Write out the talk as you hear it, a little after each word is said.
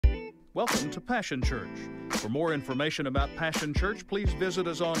Welcome to Passion Church. For more information about Passion Church, please visit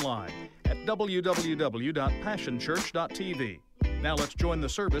us online at www.passionchurch.tv. Now let's join the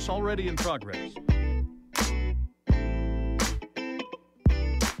service already in progress.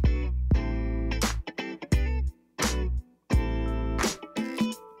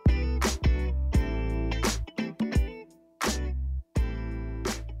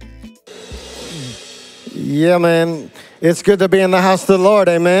 Yeah, man. It's good to be in the house of the Lord,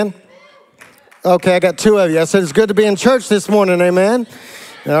 amen. Okay, I got two of you. I said it's good to be in church this morning, amen.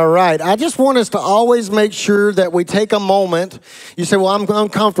 All right. I just want us to always make sure that we take a moment. You say, well, I'm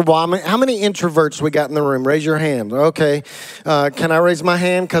uncomfortable. How many introverts we got in the room? Raise your hand. Okay. Can I raise my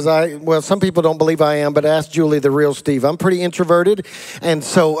hand? Because some people don't believe I am, but ask Julie, the real Steve. I'm pretty introverted. And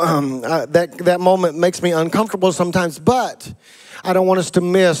so that moment makes me uncomfortable sometimes, but I don't want us to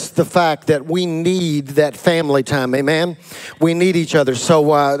miss the fact that we need that family time, amen? We need each other.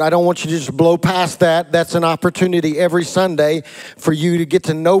 So I don't want you to just blow past that. That's an opportunity every Sunday for you to get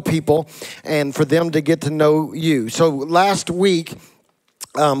to know people and for them to get to know you. So last week,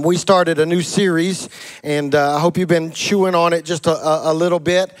 we started a new series, and I hope you've been chewing on it just a little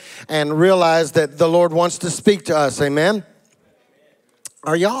bit and realize that the Lord wants to speak to us, amen?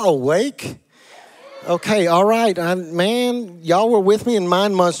 Are y'all awake? Okay, all right. Man, y'all were with me in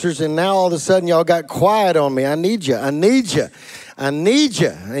Mind Monsters, and now all of a sudden y'all got quiet on me. I need you.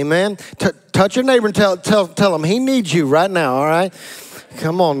 Amen. Touch your neighbor and tell him he needs you right now, all right?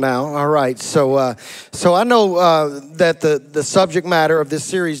 Come on now. All right. So I know that the subject matter of this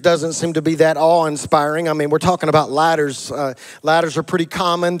series doesn't seem to be that awe-inspiring. I mean, we're talking about ladders. Ladders are pretty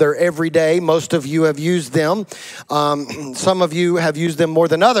common. They're everyday. Most of you have used them. Some of you have used them more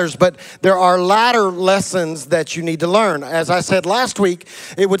than others, but there are ladder lessons that you need to learn. As I said last week,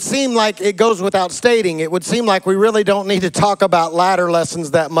 it would seem like it goes without stating. It would seem like we really don't need to talk about ladder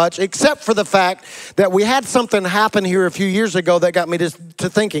lessons that much, except for the fact that we had something happen here a few years ago that got me to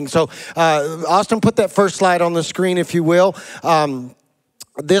thinking. So, Austin, put that first slide on the screen, if you will.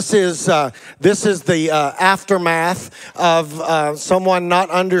 This is the aftermath of someone not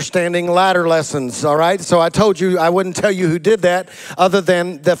understanding ladder lessons, all right? So I told you I wouldn't tell you who did that other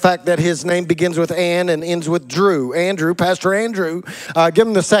than the fact that his name begins with Ann and ends with Drew. Andrew, Pastor Andrew. Give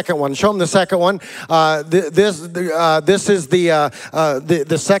him the second one. Show him the second one. This is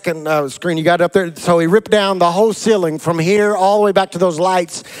the second screen you got up there. So he ripped down the whole ceiling from here all the way back to those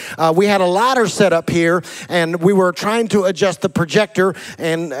lights. We had a ladder set up here, and we were trying to adjust the projector.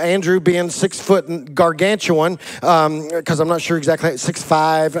 And Andrew being 6 foot gargantuan, because I'm not sure exactly,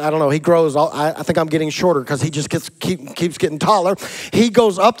 6'5", I don't know, he grows, I think I'm getting shorter because he just keeps getting taller. He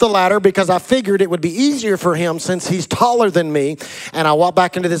goes up the ladder because I figured it would be easier for him since he's taller than me. And I walk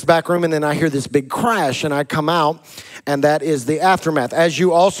back into this back room, and then I hear this big crash, and I come out, and that is the aftermath. As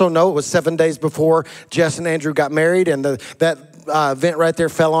you also know, it was 7 days before Jess and Andrew got married, and that vent right there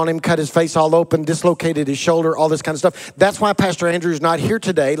fell on him, cut his face all open, dislocated his shoulder, all this kind of stuff. That's why Pastor Andrew's not here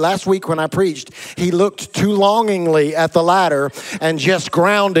today. Last week when I preached, he looked too longingly at the ladder and just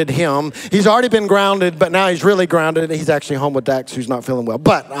grounded him. He's already been grounded, but now he's really grounded. He's actually home with Dax, who's not feeling well.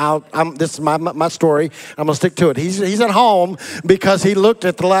 But this is my story. I'm going to stick to it. He's at home because he looked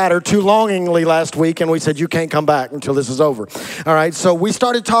at the ladder too longingly last week, and we said, you can't come back until this is over. All right, so we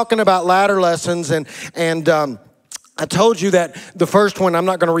started talking about ladder lessons, and I told you that the first one, I'm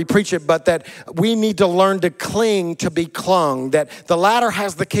not going to repreach it, but that we need to learn to cling to be clung, that the ladder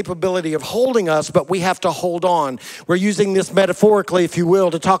has the capability of holding us, but we have to hold on. We're using this metaphorically, if you will,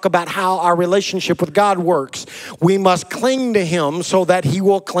 to talk about how our relationship with God works. We must cling to him so that he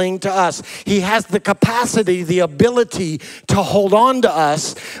will cling to us. He has the capacity, the ability to hold on to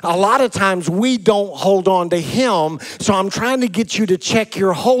us. A lot of times we don't hold on to him, so I'm trying to get you to check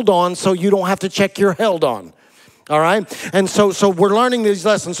your hold on so you don't have to check your held on. All right. And so we're learning these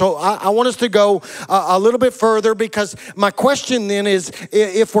lessons. So I want us to go a little bit further, because my question then is,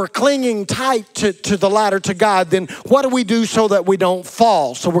 if we're clinging tight to the ladder to God, then what do we do so that we don't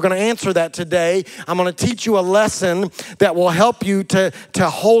fall? So we're going to answer that today. I'm going to teach you a lesson that will help you to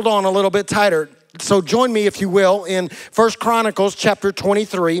hold on a little bit tighter. So join me, if you will, in 1 Chronicles chapter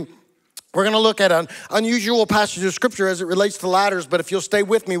 23. We're going to look at an unusual passage of Scripture as it relates to ladders, but if you'll stay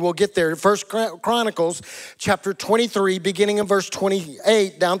with me, we'll get there. 1 Chronicles chapter 23, beginning in verse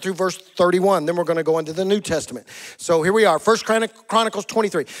 28 down through verse 31. Then we're going to go into the New Testament. So here we are, 1 Chronicles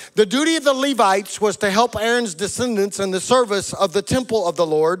 23. The duty of the Levites was to help Aaron's descendants in the service of the temple of the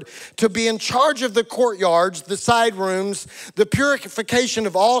Lord, to be in charge of the courtyards, the side rooms, the purification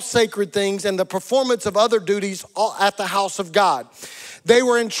of all sacred things, and the performance of other duties at the house of God. They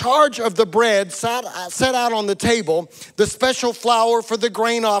were in charge of the bread set out on the table, the special flour for the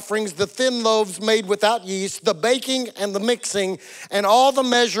grain offerings, the thin loaves made without yeast, the baking and the mixing, and all the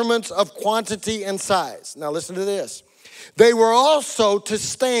measurements of quantity and size. Now listen to this. They were also to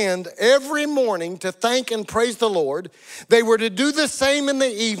stand every morning to thank and praise the Lord. They were to do the same in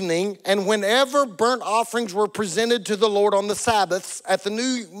the evening, and whenever burnt offerings were presented to the Lord on the Sabbaths, at the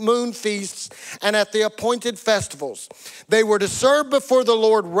new moon feasts, and at the appointed festivals. They were to serve before the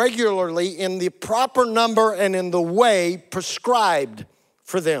Lord regularly in the proper number and in the way prescribed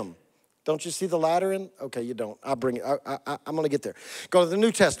for them. Don't you see the ladder in? Okay, you don't. I'll bring it. I'm going to get there. Go to the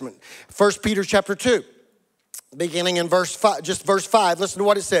New Testament. 1 Peter chapter 2. Beginning in verse 5, just verse 5, listen to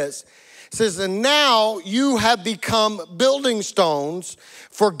what it says. It says, and now you have become building stones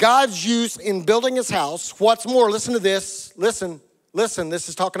for God's use in building his house. What's more, listen to this. Listen, this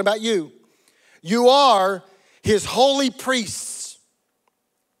is talking about you. You are his holy priests.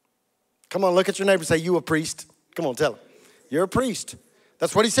 Come on, look at your neighbor and say, you a priest. Come on, tell him. You're a priest.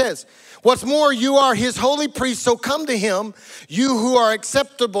 That's what he says. What's more, you are his holy priest, so come to him, you who are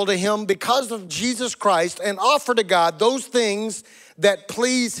acceptable to him because of Jesus Christ, and offer to God those things that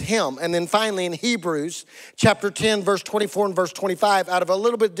please him. And then finally in Hebrews chapter 10, verse 24 and verse 25, out of a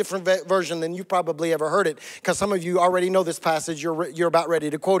little bit different version than you probably ever heard it, because some of you already know this passage, you're about ready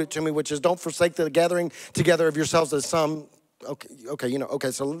to quote it to me, which is, don't forsake the gathering together of yourselves as some.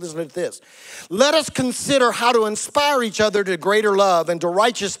 Okay, so listen to this. Let us consider how to inspire each other to greater love and to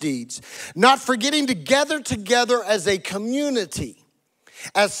righteous deeds, not forgetting to gather together as a community,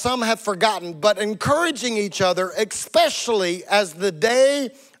 as some have forgotten, but encouraging each other, especially as the day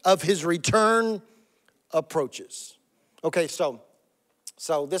of his return approaches. Okay, so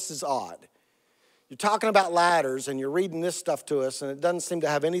this is odd. You're talking about ladders and you're reading this stuff to us, and it doesn't seem to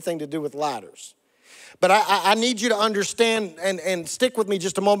have anything to do with ladders. But I need you to understand and stick with me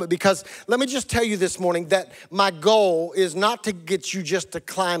just a moment, because let me just tell you this morning that my goal is not to get you just to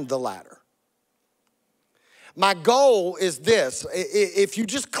climb the ladder. My goal is this: if you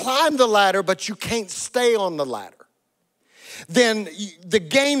just climb the ladder but you can't stay on the ladder, then the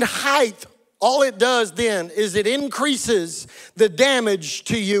gained height, all it does then is it increases the damage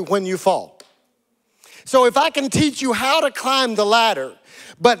to you when you fall. So if I can teach you how to climb the ladder,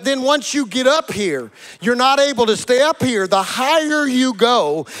 but then once you get up here, you're not able to stay up here. The higher you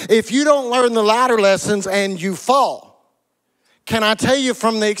go, if you don't learn the ladder lessons and you fall, can I tell you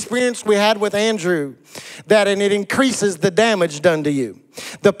from the experience we had with Andrew that it increases the damage done to you.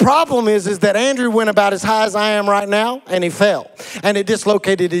 The problem is that Andrew went about as high as I am right now, and he fell, and it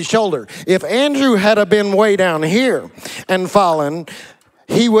dislocated his shoulder. If Andrew had been way down here and fallen,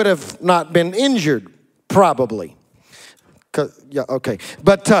 he would have not been injured, probably. Yeah, okay.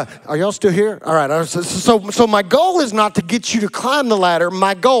 But are y'all still here? All right. So my goal is not to get you to climb the ladder.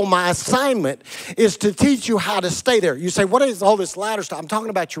 My goal, my assignment is to teach you how to stay there. You say, what is all this ladder stuff? I'm talking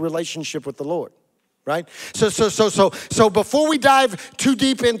about your relationship with the Lord. Right? So before we dive too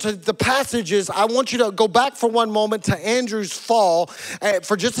deep into the passages, I want you to go back for one moment to Andrew's fall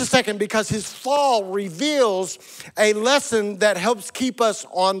for just a second, because his fall reveals a lesson that helps keep us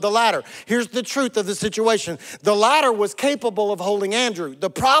on the ladder. Here's the truth of the situation. The ladder was capable of holding Andrew. The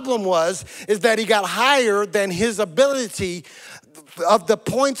problem is that he got higher than his ability of the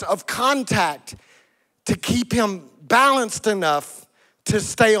points of contact to keep him balanced enough to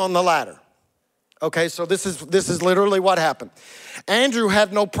stay on the ladder. Okay, so this is literally what happened. Andrew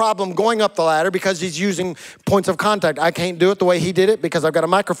had no problem going up the ladder because he's using points of contact. I can't do it the way he did it because I've got a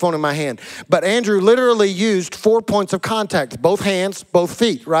microphone in my hand. But Andrew literally used 4 points of contact, both hands, both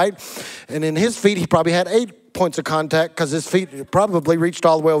feet, right? And in his feet, he probably had 8 points of contact because his feet probably reached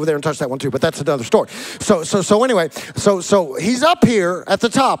all the way over there and touched that one too, but that's another story. So anyway, he's up here at the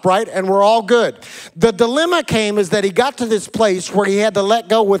top, right? And we're all good. The dilemma came is that he got to this place where he had to let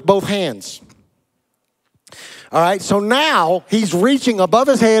go with both hands. All right, so now he's reaching above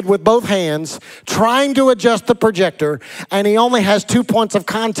his head with both hands, trying to adjust the projector, and he only has 2 points of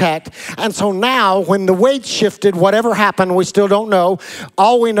contact. And so now when the weight shifted, whatever happened, we still don't know.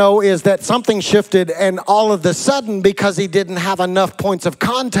 All we know is that something shifted, and all of a sudden, because he didn't have enough points of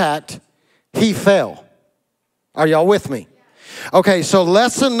contact, he fell. Are y'all with me? Okay, so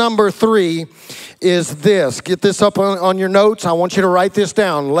lesson number 3 is this. Get this up on your notes. I want you to write this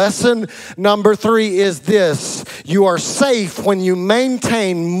down. Lesson number 3 is this. You are safe when you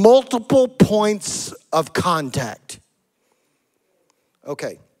maintain multiple points of contact.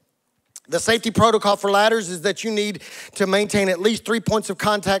 Okay. The safety protocol for ladders is that you need to maintain at least 3 points of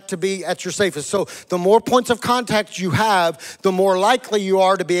contact to be at your safest. So the more points of contact you have, the more likely you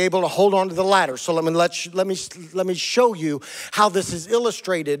are to be able to hold on to the ladder. So let me show you how this is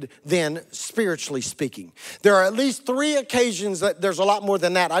illustrated then, spiritually speaking. There are at least 3 occasions that there's a lot more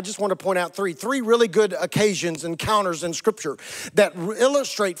than that. I just want to point out three really good occasions, encounters in Scripture that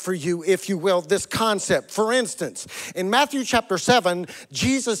illustrate for you, if you will, this concept. For instance, in Matthew chapter 7,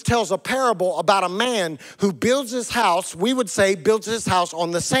 Jesus tells a parable about a man who builds his house, we would say builds his house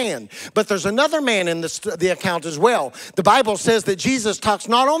on the sand. But there's another man in the account as well. The Bible says that Jesus talks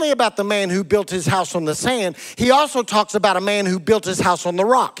not only about the man who built his house on the sand, he also talks about a man who built his house on the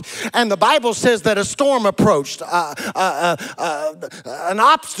rock. And the Bible says that a storm approached, an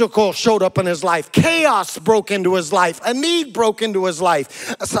obstacle showed up in his life, chaos broke into his life, a need broke into his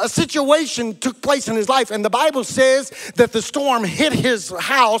life, a situation took place in his life, and the Bible says that the storm hit his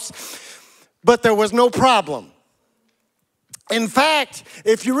house, but there was no problem. In fact,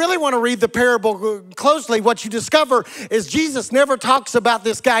 if you really want to read the parable closely, what you discover is Jesus never talks about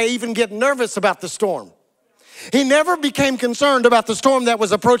this guy even getting nervous about the storm. He never became concerned about the storm that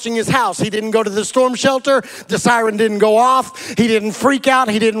was approaching his house. He didn't go to the storm shelter. The siren didn't go off. He didn't freak out.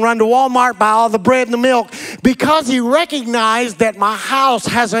 He didn't run to Walmart, buy all the bread and the milk, because he recognized that my house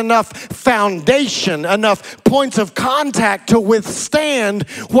has enough foundation, enough points of contact to withstand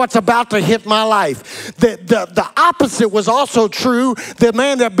what's about to hit my life. The opposite was also true. The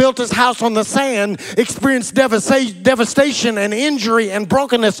man that built his house on the sand experienced devastation and injury and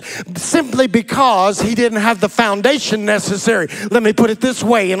brokenness simply because he didn't have the foundation necessary. Let me put it this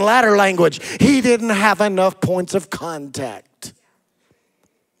way in ladder language. He didn't have enough points of contact.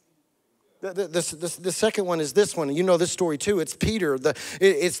 The second one is this one. You know this story too. It's Peter.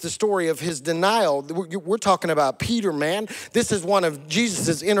 It's the story of his denial. We're talking about Peter, man. This is one of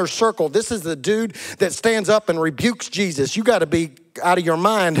Jesus's inner circle. This is the dude that stands up and rebukes Jesus. You got to be out of your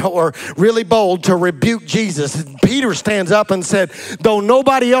mind or really bold to rebuke Jesus. Peter stands up and said, though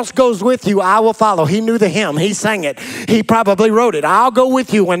nobody else goes with you, I will follow. He knew the hymn. He sang it. He probably wrote it. I'll go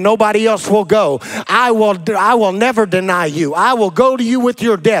with you when nobody else will go. I will never deny you. I will go to you with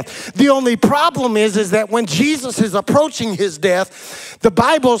your death. The only problem is that when Jesus is approaching his death, the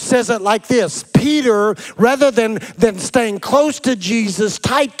Bible says it like this. Peter, rather than staying close to Jesus,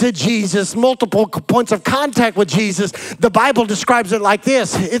 tight to Jesus, multiple points of contact with Jesus, the Bible describes it like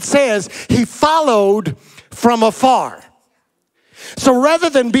this. It says he followed from afar. So rather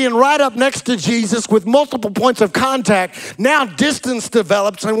than being right up next to Jesus with multiple points of contact, now distance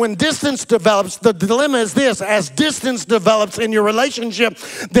develops. And when distance develops, the dilemma is this. As distance develops in your relationship,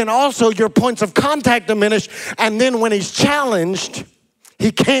 then also your points of contact diminish. And then when he's challenged,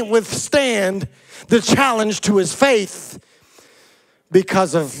 he can't withstand the challenge to his faith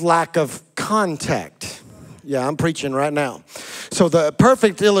because of lack of contact. Yeah, I'm preaching right now. So the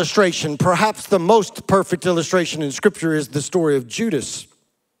perfect illustration, perhaps the most perfect illustration in Scripture, is the story of Judas.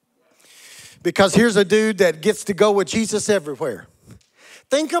 Because here's a dude that gets to go with Jesus everywhere.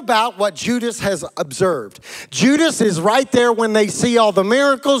 Think about what Judas has observed. Judas is right there when they see all the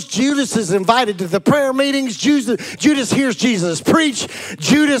miracles. Judas is invited to the prayer meetings. Judas hears Jesus preach.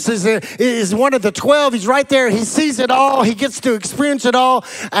 Judas is one of the 12. He's right there. He sees it all. He gets to experience it all.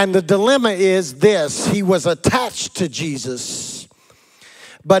 And the dilemma is this. He was attached to Jesus,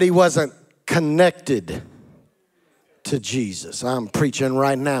 but he wasn't connected to Jesus. I'm preaching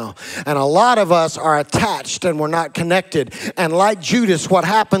right now. And a lot of us are attached and we're not connected. And like Judas, what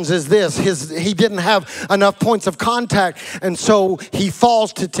happens is this. He didn't have enough points of contact, and so he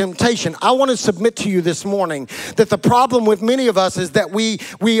falls to temptation. I want to submit to you this morning that the problem with many of us is that we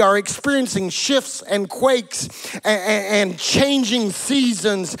are experiencing shifts and quakes and changing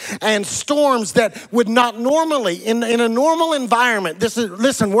seasons and storms that would not normally, in a normal environment.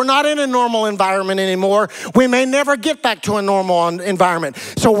 Listen, we're not in a normal environment anymore. We may never get back to a normal environment.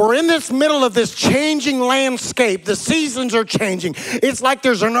 So we're in this middle of this changing landscape. The seasons are changing. It's like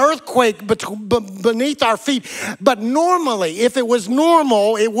there's an earthquake beneath our feet. But normally, if it was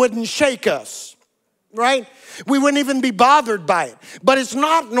normal, it wouldn't shake us, right? We wouldn't even be bothered by it. But it's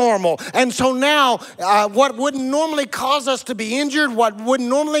not normal. And so now, what wouldn't normally cause us to be injured, what wouldn't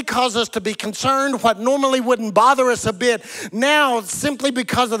normally cause us to be concerned, what normally wouldn't bother us a bit, now, simply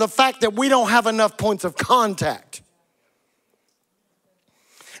because of the fact that we don't have enough points of contact.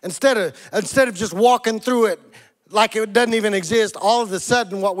 Instead of just walking through it like it doesn't even exist, all of a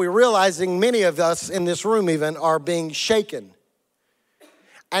sudden what we're realizing, many of us in this room even, are being shaken.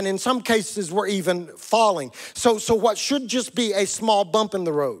 And in some cases, we're even falling. So what should just be a small bump in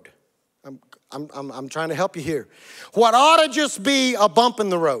the road, I'm trying to help you here. What ought to just be a bump in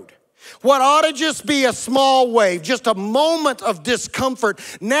the road, What ought to just be a small wave, just a moment of discomfort,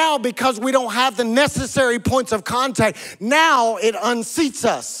 now because we don't have the necessary points of contact, now it unseats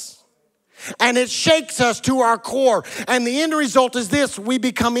us and it shakes us to our core. And the end result is this: we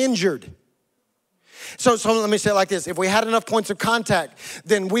become injured. So let me say it like this: if we had enough points of contact,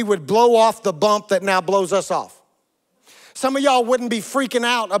 then we would blow off the bump that now blows us off. Some of y'all wouldn't be freaking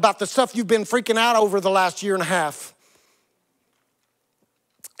out about the stuff you've been freaking out over the last year and a half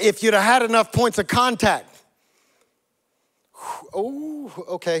if you'd have had enough points of contact. Oh,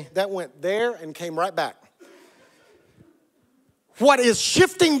 okay, that went there and came right back. What is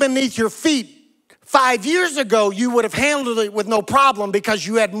shifting beneath your feet 5 years ago, you would have handled it with no problem because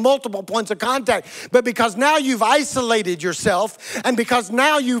you had multiple points of contact. But because now you've isolated yourself and because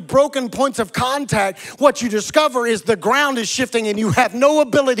now you've broken points of contact, what you discover is the ground is shifting and you have no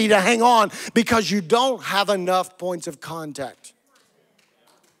ability to hang on because you don't have enough points of contact.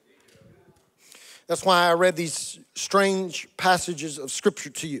 That's why I read these strange passages of Scripture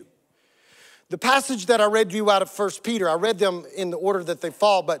to you. The passage that I read to you out of 1 Peter, I read them in the order that they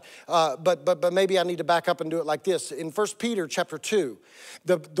fall, but maybe I need to back up and do it like this. In 1 Peter chapter 2,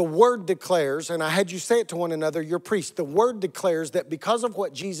 the word declares, and I had you say it to one another, your priest, the word declares that because of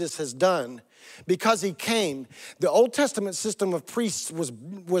what Jesus has done, because he came, the Old Testament system of priests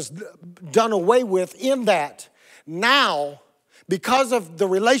was done away with, in that now, because of the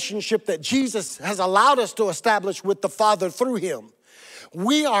relationship that Jesus has allowed us to establish with the Father through him,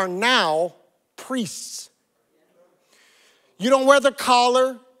 we are now priests. You don't wear the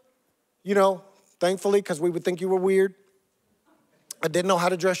collar, thankfully, because we would think you were weird. I didn't know how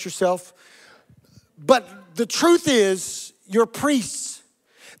to dress yourself. But the truth is, you're priests.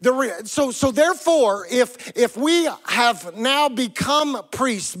 So therefore, if we have now become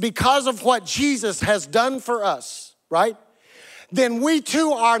priests because of what Jesus has done for us, right? Then we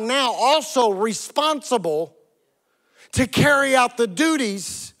too are now also responsible to carry out the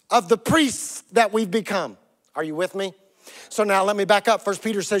duties of the priests that we've become. Are you with me? So now let me back up. 1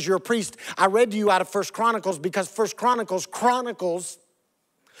 Peter says you're a priest. I read to you out of 1 Chronicles because 1 Chronicles chronicles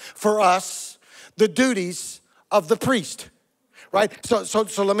for us the duties of the priest. Right? So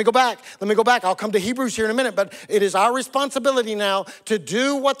let me go back. I'll come to Hebrews here in a minute, but it is our responsibility now to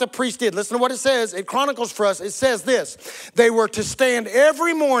do what the priest did. Listen to what it says. It chronicles for us. It says this: they were to stand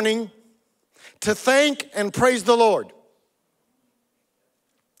every morning to thank and praise the Lord.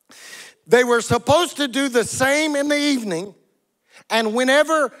 They were supposed to do the same in the evening, and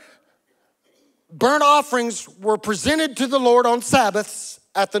whenever burnt offerings were presented to the Lord on Sabbaths,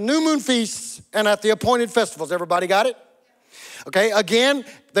 at the new moon feasts, and at the appointed festivals. Everybody got it? Okay, again,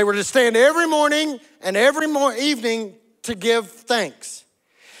 they were to stand every morning and every evening to give thanks.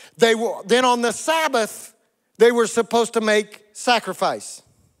 Then on the Sabbath, they were supposed to make sacrifice.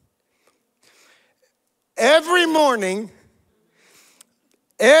 Every morning,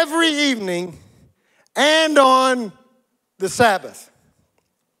 every evening, and on the Sabbath.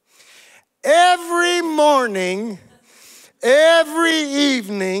 Every morning, every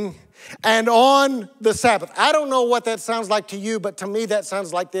evening, and on the Sabbath. I don't know what that sounds like to you, but to me that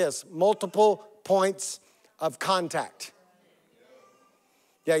sounds like this: multiple points of contact.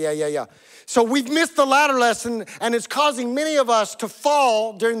 Yeah. So we've missed the latter lesson, and it's causing many of us to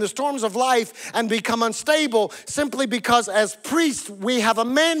fall during the storms of life and become unstable simply because as priests, we have a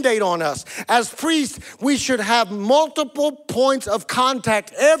mandate on us. As priests, we should have multiple points of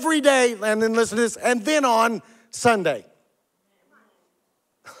contact every day, and then listen to this, and then on Sunday.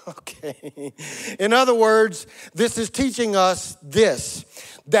 Okay. In other words, this is teaching us this,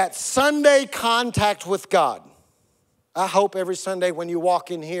 that Sunday contact with God. I hope every Sunday when you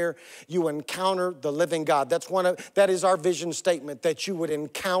walk in here, you encounter the living God. That is our vision statement, that you would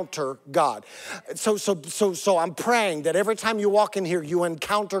encounter God. So I'm praying that every time you walk in here, you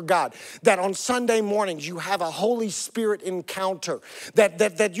encounter God. That on Sunday mornings, you have a Holy Spirit encounter.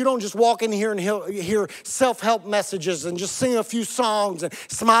 That you don't just walk in here and hear self-help messages and just sing a few songs and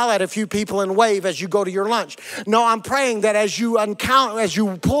smile at a few people and wave as you go to your lunch. No, I'm praying that as you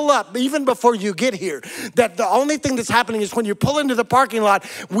pull up, even before you get here, that the only thing that's happening is when you pull into the parking lot,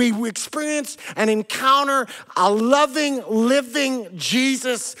 we experience and encounter a loving, living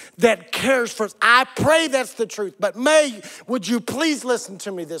Jesus that cares for us. I pray that's the truth, but would you please listen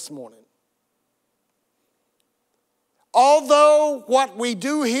to me this morning? Although what we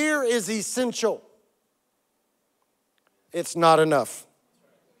do here is essential, it's not enough.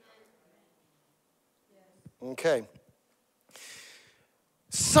 Okay.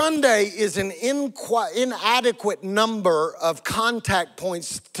 Sunday is an inadequate number of contact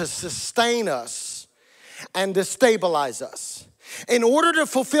points to sustain us and to stabilize us. In order to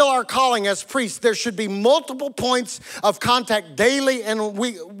fulfill our calling as priests, there should be multiple points of contact daily and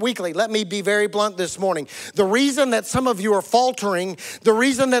weekly. Let me be very blunt this morning. The reason that some of you are faltering, the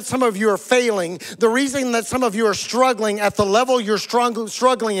reason that some of you are failing, the reason that some of you are struggling at the level you're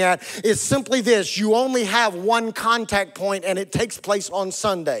struggling at is simply this: you only have one contact point, and it takes place on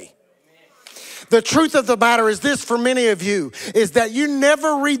Sunday. The truth of the matter is this for many of you, is that you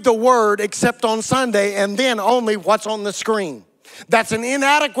never read the word except on Sunday and then only what's on the screen. That's an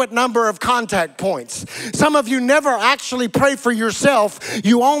inadequate number of contact points. Some of you never actually pray for yourself.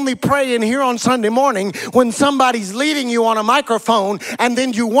 You only pray in here on Sunday morning when somebody's leading you on a microphone, and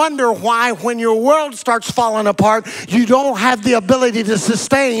then you wonder why when your world starts falling apart, you don't have the ability to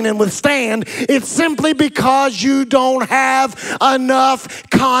sustain and withstand. It's simply because you don't have enough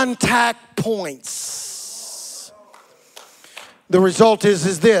contact points. The result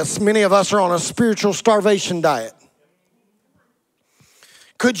is this: many of us are on a spiritual starvation diet.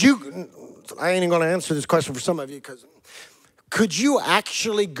 Could you, I ain't even going to answer this question for some of you, because could you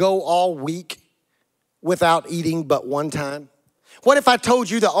actually go all week without eating but one time? What if I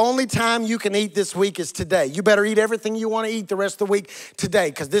told you the only time you can eat this week is today? You better eat everything you want to eat the rest of the week today,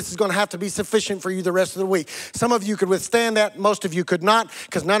 because this is going to have to be sufficient for you the rest of the week. Some of you could withstand that. Most of you could not,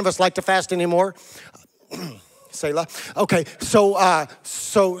 because none of us like to fast anymore. Selah. Okay, so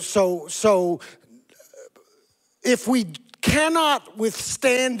if we cannot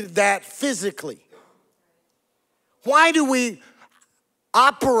withstand that physically, why do we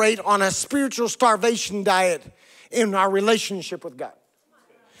operate on a spiritual starvation diet in our relationship with God?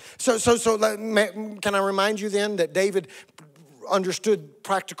 So can I remind you then that David understood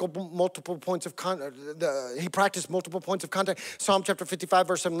practical multiple points of contact. He practiced multiple points of contact. Psalm chapter 55,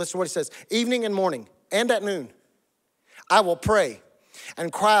 verse 7, listen to what he says. Evening and morning and at noon, I will pray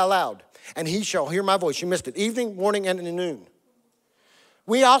and cry aloud, and he shall hear my voice. You missed it. Evening, morning, and noon.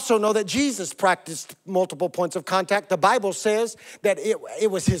 We also know that Jesus practiced multiple points of contact. The Bible says that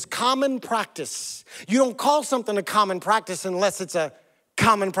it was his common practice. You don't call something a common practice unless it's a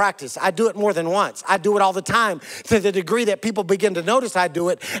common practice. I do it more than once. I do it all the time, to the degree that people begin to notice I do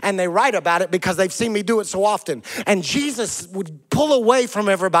it, and they write about it because they've seen me do it so often. And Jesus would pull away from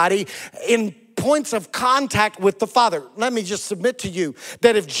everybody in points of contact with the Father. Let me just submit to you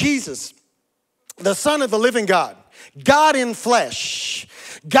that if Jesus, the Son of the living God, God in flesh,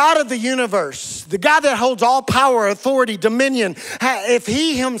 God of the universe, the God that holds all power, authority, dominion, if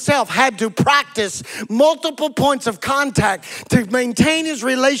he himself had to practice multiple points of contact to maintain his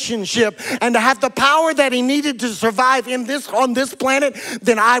relationship and to have the power that he needed to survive on this planet,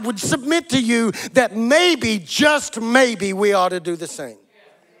 then I would submit to you that maybe, just maybe, we ought to do the same.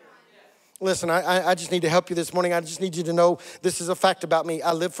 Listen, I just need to help you this morning. I just need you to know this is a fact about me.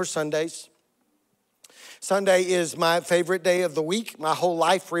 I live for Sundays. Sunday is my favorite day of the week. My whole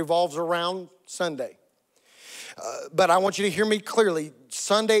life revolves around Sunday. But I want you to hear me clearly.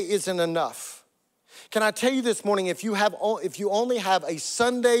 Sunday isn't enough. Can I tell you this morning, if you only have a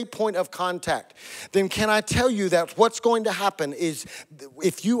Sunday point of contact, then can I tell you that what's going to happen is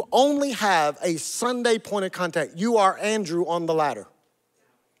if you only have a Sunday point of contact, you are Andrew on the ladder.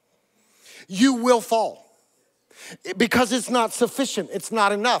 You will fall. Because it's not sufficient. It's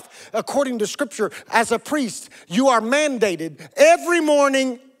not enough. According to Scripture, as a priest, you are mandated every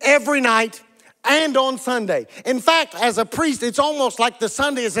morning, every night, and on Sunday. In fact, as a priest, it's almost like the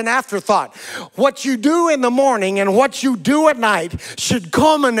Sunday is an afterthought. What you do in the morning and what you do at night should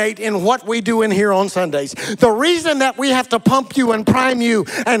culminate in what we do in here on Sundays. The reason that we have to pump you and prime you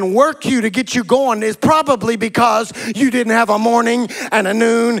and work you to get you going is probably because you didn't have a morning and a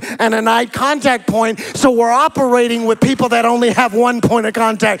noon and a night contact point. So we're operating with people that only have one point of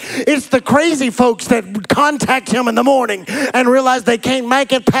contact. It's the crazy folks that contact him in the morning and realize they can't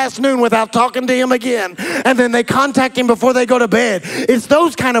make it past noon without talking to him again, and then they contact him before they go to bed. It's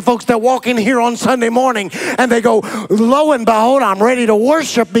those kind of folks that walk in here on Sunday morning and they go, lo and behold, I'm ready to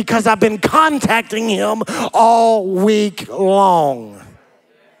worship because I've been contacting him all week long.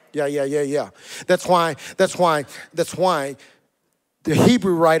 Yeah. That's why the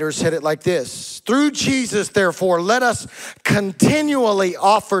Hebrew writer said it like this: through Jesus, therefore, let us continually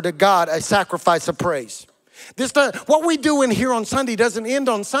offer to God a sacrifice of praise. What we do in here on Sunday doesn't end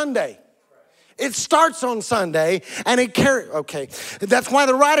on Sunday. It starts on Sunday and it carries. Okay, that's why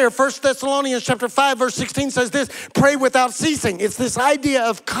the writer of 1 Thessalonians chapter 5 verse 16 says this: pray without ceasing. It's this idea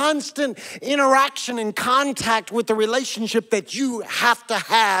of constant interaction and contact with the relationship that you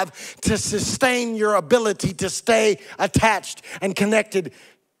have to sustain your ability to stay attached and connected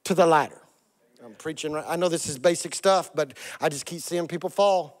to the ladder. I'm preaching. I know this is basic stuff, but I just keep seeing people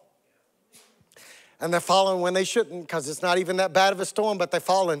fall. And they're falling when they shouldn't because it's not even that bad of a storm, but they're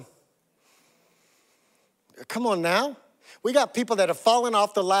falling. Come on now. We got people that have fallen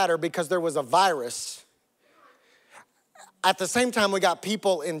off the ladder because there was a virus. At the same time, we got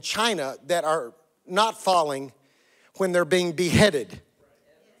people in China that are not falling when they're being beheaded.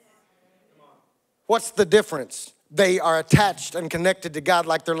 What's the difference? They are attached and connected to God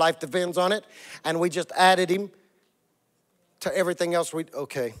like their life depends on it, and we just added him to everything else.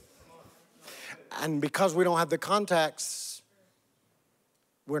 Okay. And because we don't have the contacts,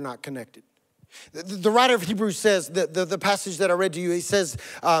 we're not connected. The writer of Hebrews says, the passage that I read to you, he says,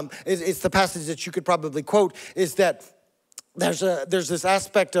 it's the passage that you could probably quote, is that there's this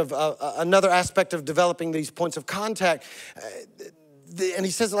aspect of, another aspect of developing these points of contact. And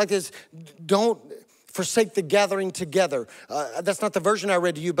he says it like this, don't forsake the gathering together. That's not the version I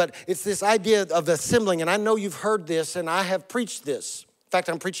read to you, but it's this idea of assembling. And I know you've heard this, and I have preached this. In fact,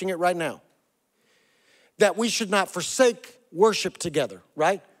 I'm preaching it right now. That we should not forsake worship together,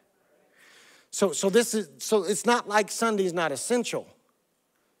 right? So it's not like Sunday's not essential.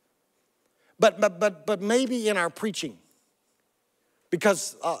 But maybe in our preaching,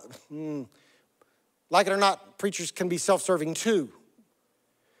 because like it or not, preachers can be self-serving too.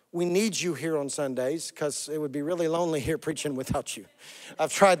 We need you here on Sundays because it would be really lonely here preaching without you.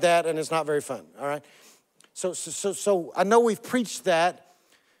 I've tried that and it's not very fun, all right? So I know we've preached that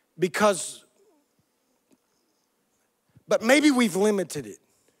because, but maybe we've limited it.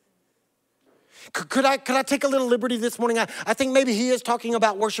 Could I take a little liberty this morning? I think maybe he is talking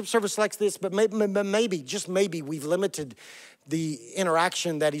about worship service like this, but maybe, just maybe, we've limited the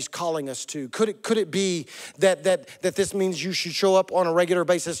interaction that he's calling us to. Could it be that this means you should show up on a regular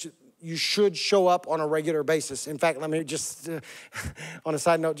basis? You should show up on a regular basis. In fact, let me just, on a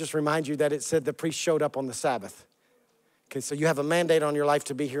side note, just remind you that it said the priest showed up on the Sabbath. Okay, so you have a mandate on your life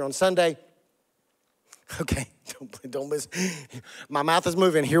to be here on Sunday. Okay, don't miss. My mouth is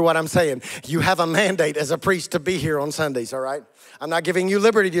moving. Hear what I'm saying. You have a mandate as a priest to be here on Sundays, all right? I'm not giving you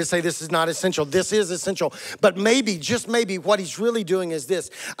liberty to say this is not essential. This is essential. But maybe, just maybe, what he's really doing is this.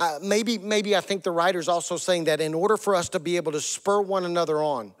 Maybe I think the writer's also saying that in order for us to be able to spur one another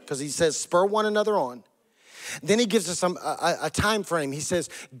on, because he says spur one another on, then he gives us a time frame. He says,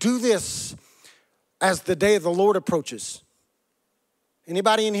 do this as the day of the Lord approaches.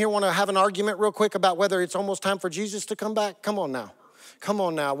 Anybody in here want to have an argument real quick about whether it's almost time for Jesus to come back? Come on now. Come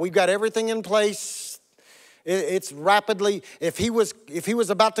on now. We've got everything in place. It's rapidly, if he was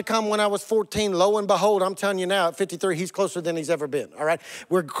about to come when I was 14, lo and behold, I'm telling you now, at 53, he's closer than he's ever been, all right?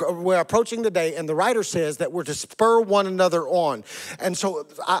 We're approaching the day, and the writer says that we're to spur one another on. And so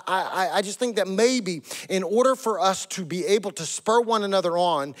I just think that maybe in order for us to be able to spur one another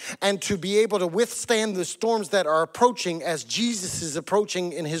on and to be able to withstand the storms that are approaching as Jesus is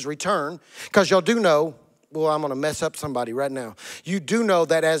approaching in his return, because y'all do know, well, I'm going to mess up somebody right now. You do know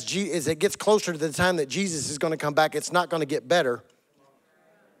that as it gets closer to the time that Jesus is going to come back, it's not going to get better.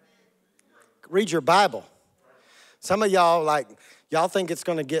 Read your Bible. Some of y'all, y'all think it's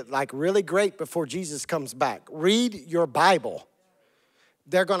going to get, really great before Jesus comes back. Read your Bible.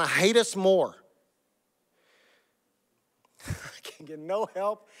 They're going to hate us more. I can't get no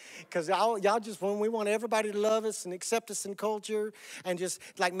help. Because y'all just, when we want everybody to love us and accept us in culture and just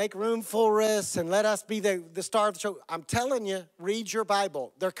make room for us and let us be the star of the show. I'm telling you, read your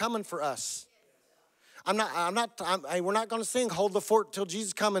Bible. They're coming for us. We're not going to sing Hold the Fort till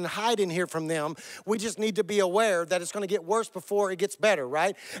Jesus come and hide in here from them. We just need to be aware that it's going to get worse before it gets better,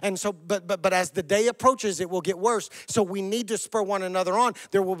 right? And so, but as the day approaches, it will get worse. So we need to spur one another on.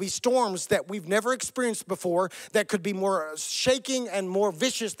 There will be storms that we've never experienced before that could be more shaking and more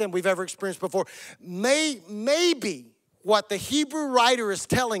vicious than we've ever experienced before. Maybe what the Hebrew writer is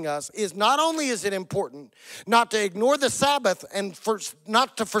telling us is not only is it important not to ignore the Sabbath and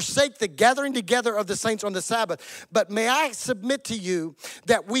not to forsake the gathering together of the saints on the Sabbath, but may I submit to you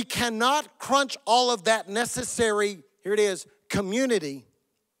that we cannot crunch all of that necessary, here it is, community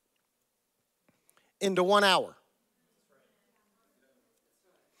into 1 hour.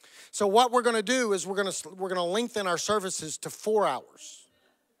 So what we're going to do is we're going to lengthen our services to 4 hours.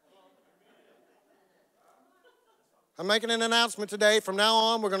 I'm making an announcement today. From now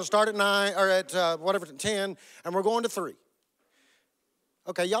on, we're going to start at 9 or at 10, and we're going to 3.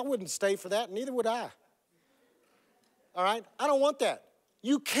 Okay, y'all wouldn't stay for that, neither would I. All right? I don't want that.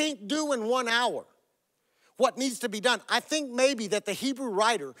 You can't do in 1 hour what needs to be done. I think maybe that the Hebrew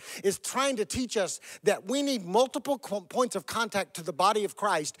writer is trying to teach us that we need multiple points of contact to the body of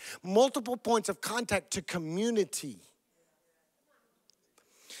Christ, multiple points of contact to community.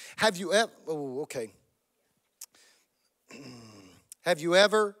 Have you ever, Have you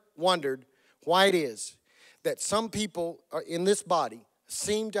ever wondered why it is that some people in this body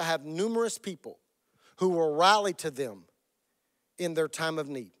seem to have numerous people who will rally to them in their time of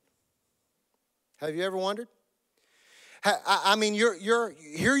need. Have you ever wondered? I mean, here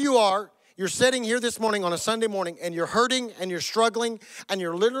you are. You're sitting here this morning on a Sunday morning, and you're hurting, and you're struggling, and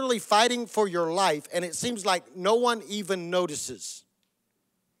you're literally fighting for your life, and it seems like no one even notices.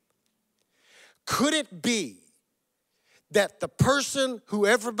 Could it be that the person who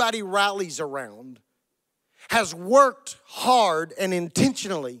everybody rallies around has worked hard and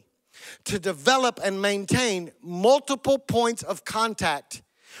intentionally to develop and maintain multiple points of contact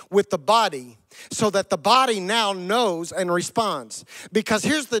with the body so that the body now knows and responds? Because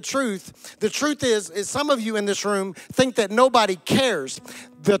here's the truth. The truth is some of you in this room think that nobody cares.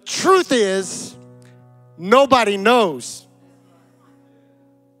 The truth is nobody knows.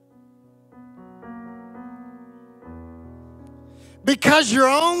 Because you're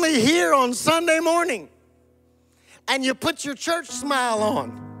only here on Sunday morning and you put your church smile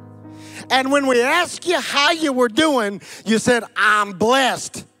on. And when we ask you how you were doing, you said, I'm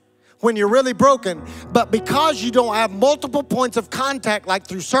blessed, when you're really broken. But because you don't have multiple points of contact, like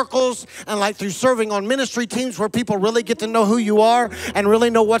through circles and like through serving on ministry teams where people really get to know who you are and really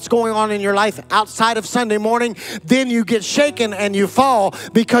know what's going on in your life outside of Sunday morning, then you get shaken and you fall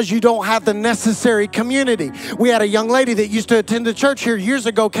because you don't have the necessary community. We had a young lady that used to attend the church here years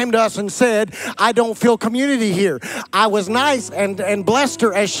ago, came to us and said, I don't feel community here. I was nice and blessed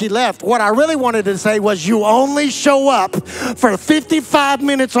her as she left. What I really wanted to say was, you only show up for 55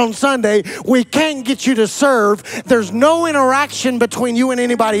 minutes on Sunday. We can't get you to serve. There's no interaction between you and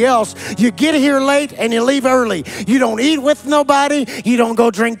anybody else. You get here late and you leave early. You don't eat with nobody. You don't go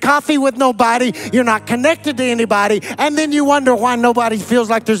drink coffee with nobody. You're not connected to anybody. And then you wonder why nobody feels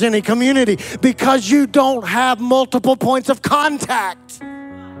like there's any community. Because you don't have multiple points of contact.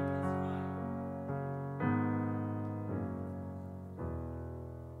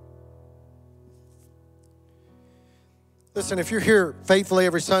 Listen, if you're here faithfully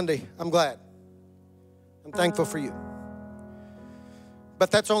every Sunday, I'm glad. I'm thankful for you.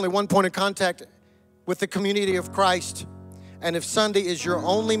 But that's only one point of contact with the community of Christ. And if Sunday is your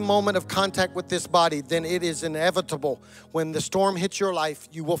only moment of contact with this body, then it is inevitable. When the storm hits your life,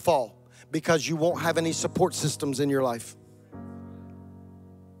 you will fall because you won't have any support systems in your life.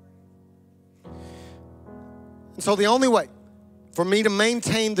 And so the only way for me to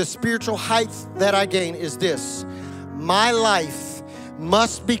maintain the spiritual height that I gain is this. My life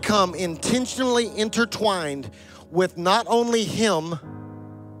must become intentionally intertwined with not only Him,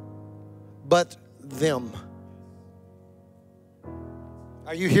 but them.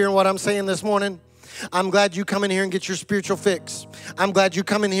 Are you hearing what I'm saying this morning? I'm glad you come in here and get your spiritual fix. I'm glad you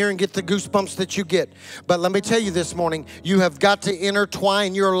come in here and get the goosebumps that you get. But let me tell you this morning, you have got to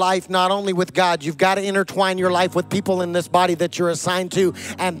intertwine your life not only with God, you've got to intertwine your life with people in this body that you're assigned to,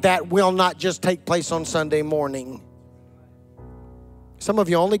 and that will not just take place on Sunday morning. Some of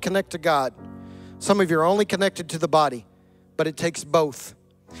you only connect to God. Some of you are only connected to the body, but it takes both.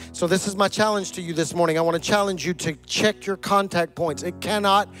 So this is my challenge to you this morning. I want to challenge you to check your contact points. It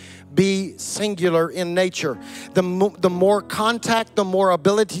cannot be singular in nature. The more contact, the more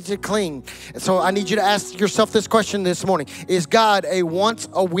ability to cling. So I need you to ask yourself this question this morning. Is God a once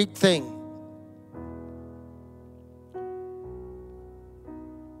a week thing?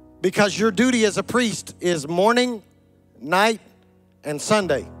 Because your duty as a priest is morning, night, and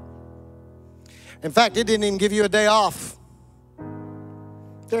Sunday. In fact, it didn't even give you a day off.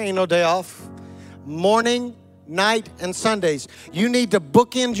 There ain't no day off. Morning, night, and Sundays. You need to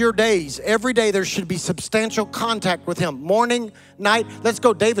bookend your days. Every day there should be substantial contact with Him. Morning, night. Let's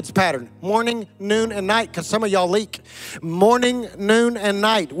go David's pattern. Morning, noon, and night, because some of y'all leak. Morning, noon, and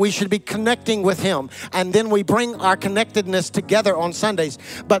night. We should be connecting with Him. And then we bring our connectedness together on Sundays.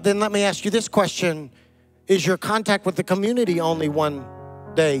 But then let me ask you this question. Is your contact with the community only one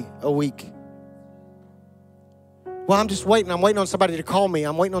day a week? Well, I'm just waiting. I'm waiting on somebody to call me.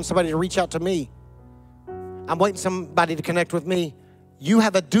 I'm waiting on somebody to reach out to me. I'm waiting somebody to connect with me. You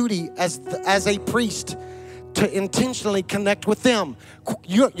have a duty as a priest to intentionally connect with them.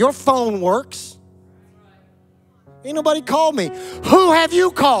 Your phone works. Ain't nobody called me. Who have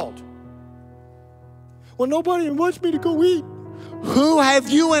you called? Well, nobody wants me to go eat. Who have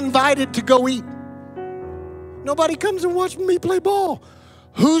you invited to go eat? Nobody comes and watches me play ball.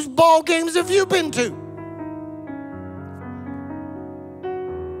 Whose ball games have you been to?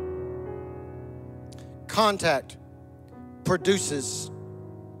 Contact produces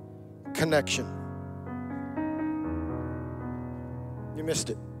connection. You missed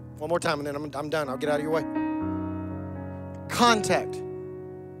it. One more time and then I'm done. I'll get out of your way. Contact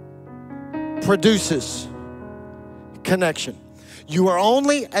produces connection. You are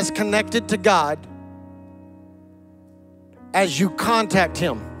only as connected to God as you contact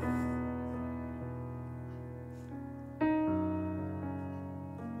Him.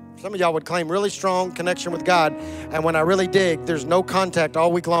 Some of y'all would claim really strong connection with God, and when I really dig, there's no contact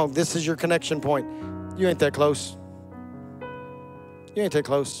all week long. This is your connection point. You ain't that close. You ain't that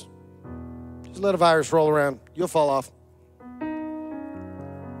close. Just let a virus roll around. You'll fall off.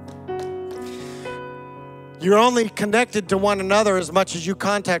 You're only connected to one another as much as you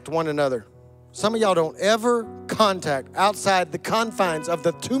contact one another. Some of y'all don't ever contact outside the confines of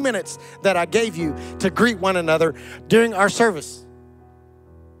the 2 minutes that I gave you to greet one another during our service.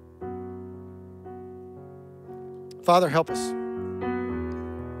 Father, help us.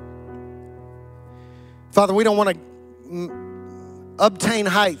 Father, we don't want to obtain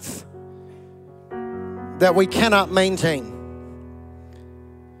height that we cannot maintain.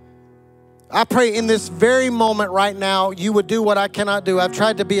 I pray in this very moment right now, you would do what I cannot do. I've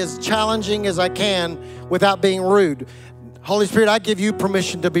tried to be as challenging as I can without being rude. Holy Spirit, I give you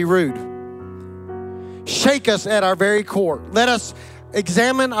permission to be rude. Shake us at our very core. Let us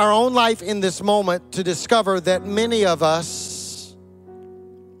examine our own life in this moment to discover that many of us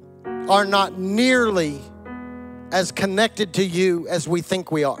are not nearly as connected to you as we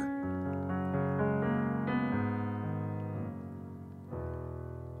think we are.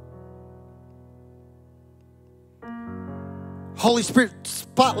 Holy Spirit,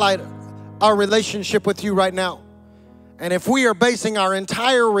 spotlight our relationship with you right now. And if we are basing our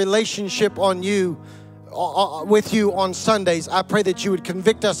entire relationship on you, with you on Sundays, I pray that you would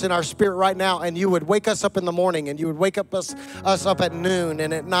convict us in our spirit right now, and you would wake us up in the morning, and you would wake up us up at noon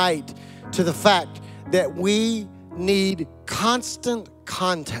and at night to the fact that we need constant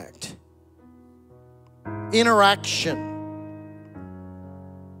contact, interaction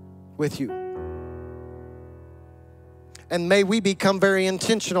with you. And may we become very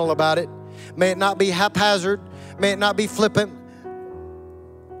intentional about it. May it not be haphazard. May it not be flippant.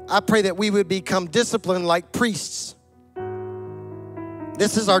 I pray that we would become disciplined like priests.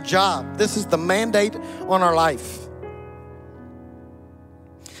 This is our job. This is the mandate on our life.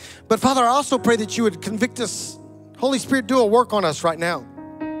 But Father, I also pray that you would convict us. Holy Spirit, do a work on us right now.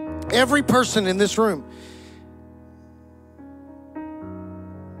 Every person in this room.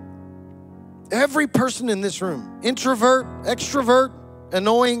 Every person in this room, introvert, extrovert,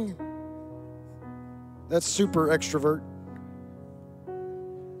 annoying, that's super extrovert.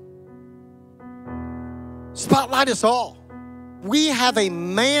 Spotlight us all. We have a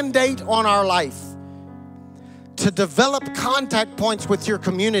mandate on our life to develop contact points with your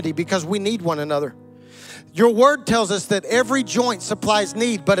community because we need one another. Your word tells us that every joint supplies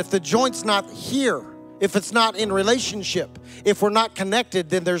need, but if the joint's not here, if it's not in relationship, if we're not connected,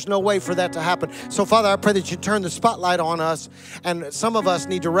 then there's no way for that to happen. So, Father, I pray that you turn the spotlight on us. And some of us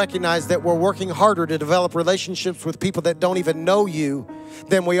need to recognize that we're working harder to develop relationships with people that don't even know you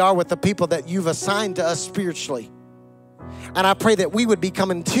than we are with the people that you've assigned to us spiritually. And I pray that we would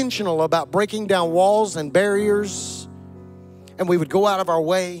become intentional about breaking down walls and barriers, and we would go out of our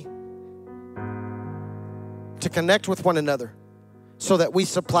way to connect with one another so that we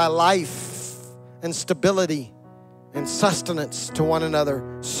supply life and stability and sustenance to one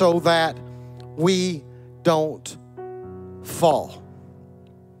another so that we don't fall.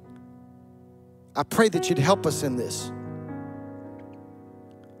 I pray that you'd help us in this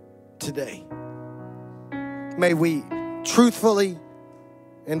today. May we truthfully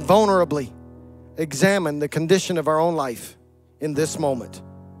and vulnerably examine the condition of our own life in this moment.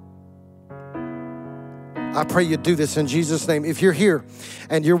 I pray you do this in Jesus' name. If you're here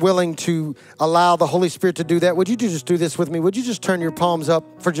and you're willing to allow the Holy Spirit to do that, would you just do this with me? Would you just turn your palms up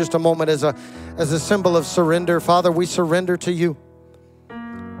for just a moment as a symbol of surrender? Father, we surrender to you.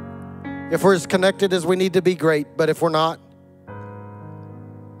 If we're as connected as we need to be, great. But if we're not,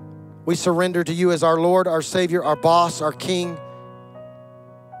 we surrender to you as our Lord, our Savior, our boss, our King.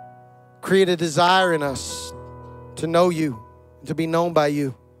 Create a desire in us to know you, to be known by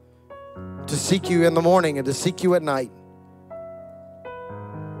you, to seek you in the morning and to seek you at night.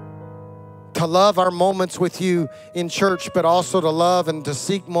 To love our moments with you in church, but also to love and to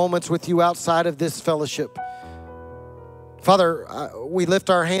seek moments with you outside of this fellowship. Father, we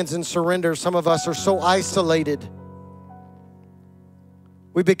lift our hands in surrender. Some of us are so isolated.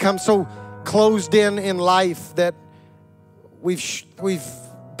 We become so closed in life that we've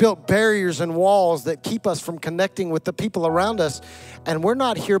built barriers and walls that keep us from connecting with the people around us, and we're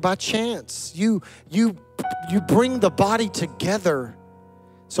not here by chance. You bring the body together.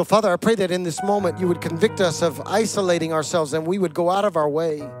 So, Father, I pray that in this moment you would convict us of isolating ourselves and we would go out of our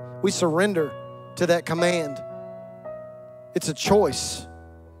way. We surrender to that command. It's a choice.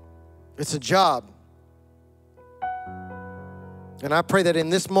 It's a job. And I pray that in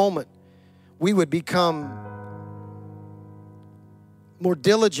this moment, we would become more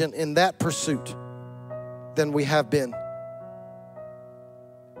diligent in that pursuit than we have been.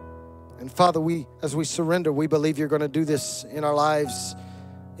 And Father, as we surrender, we believe you're going to do this in our lives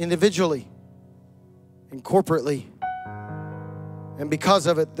individually and corporately. And because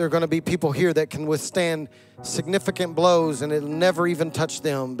of it, there are going to be people here that can withstand significant blows and it'll never even touch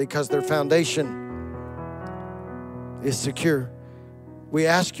them because their foundation is secure. We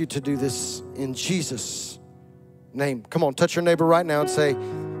ask you to do this in Jesus' name. Come on, touch your neighbor right now and say,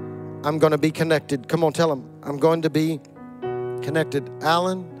 I'm going to be connected. Come on, tell him, I'm going to be connected.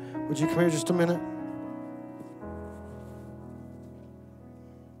 Alan, would you come here just a minute?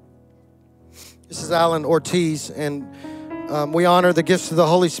 This is Alan Ortiz, and we honor the gifts of the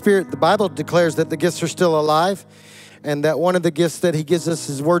Holy Spirit. The Bible declares that the gifts are still alive, and that one of the gifts that he gives us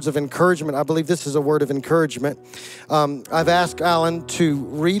is words of encouragement. I believe this is a word of encouragement. I've asked Alan to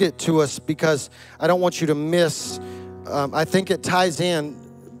read it to us because I don't want you to miss. I think it ties in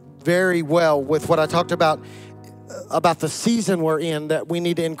very well with what I talked about the season we're in, that we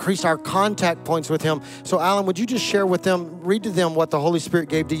need to increase our contact points with him. So Alan, would you just share with them, read to them what the Holy Spirit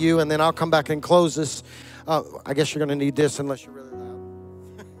gave to you, and then I'll come back and close this. I guess you're going to need this unless you're really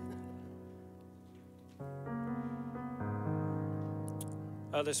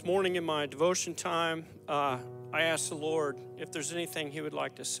loud. This morning in my devotion time, I asked the Lord if there's anything he would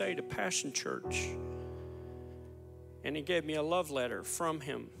like to say to Passion Church. And he gave me a love letter from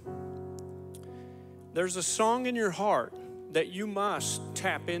him. There's a song in your heart that you must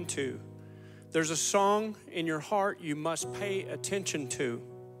tap into. There's a song in your heart you must pay attention to.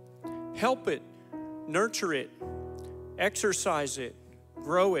 Help it, nurture it, exercise it,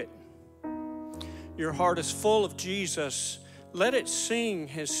 grow it. Your heart is full of Jesus. Let it sing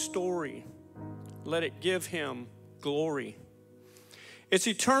his story. Let it give him glory. It's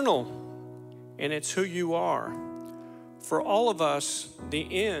eternal, and it's who you are. For all of us,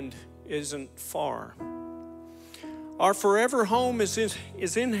 the end isn't far. Our forever home is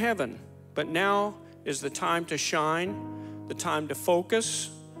in heaven, but now is the time to shine, the time to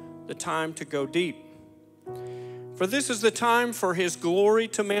focus, the time to go deep. For this is the time for his glory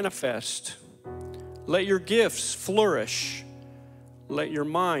to manifest. Let your gifts flourish. Let your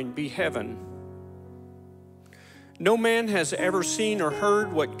mind be heaven. No man has ever seen or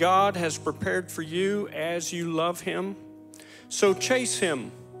heard what God has prepared for you as you love him. So chase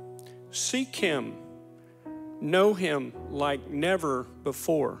him. Seek him, know him like never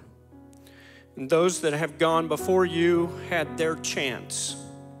before. And those that have gone before you had their chance.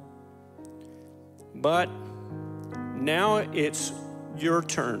 But now it's your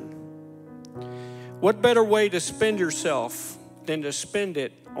turn. What better way to spend yourself than to spend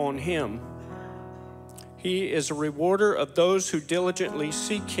it on him? He is a rewarder of those who diligently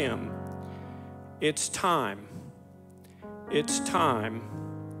seek him. It's time. It's time.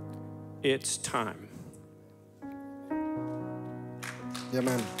 It's time. Yeah,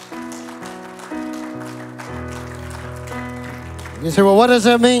 man. You say, well, what does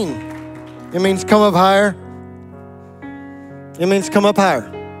that mean? It means come up higher. It means come up higher.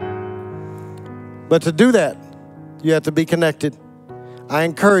 But to do that, you have to be connected. I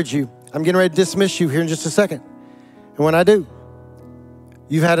encourage you. I'm getting ready to dismiss you here in just a second. And when I do,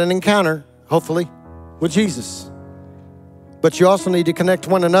 you've had an encounter, hopefully, with Jesus. But you also need to connect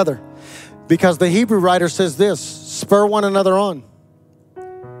one another. Because the Hebrew writer says this, spur one another on.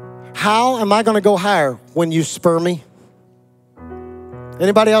 How am I going to go higher when you spur me?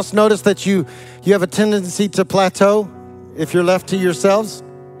 Anybody else notice that you have a tendency to plateau if you're left to yourselves?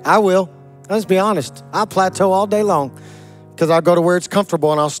 I will. Let's be honest. I'll plateau all day long because I'll go to where it's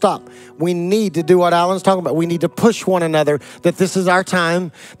comfortable and I'll stop. We need to do what Alan's talking about. We need to push one another that this is our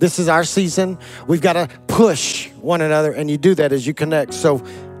time. This is our season. We've got to push one another, and you do that as you connect. So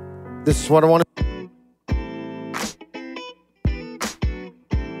this is what I want to.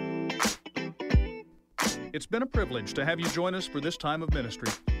 It's been a privilege to have you join us for this time of ministry.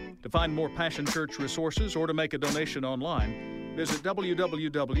 To find more Passion Church resources or to make a donation online, visit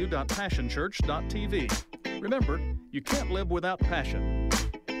www.passionchurch.tv. Remember, you can't live without passion.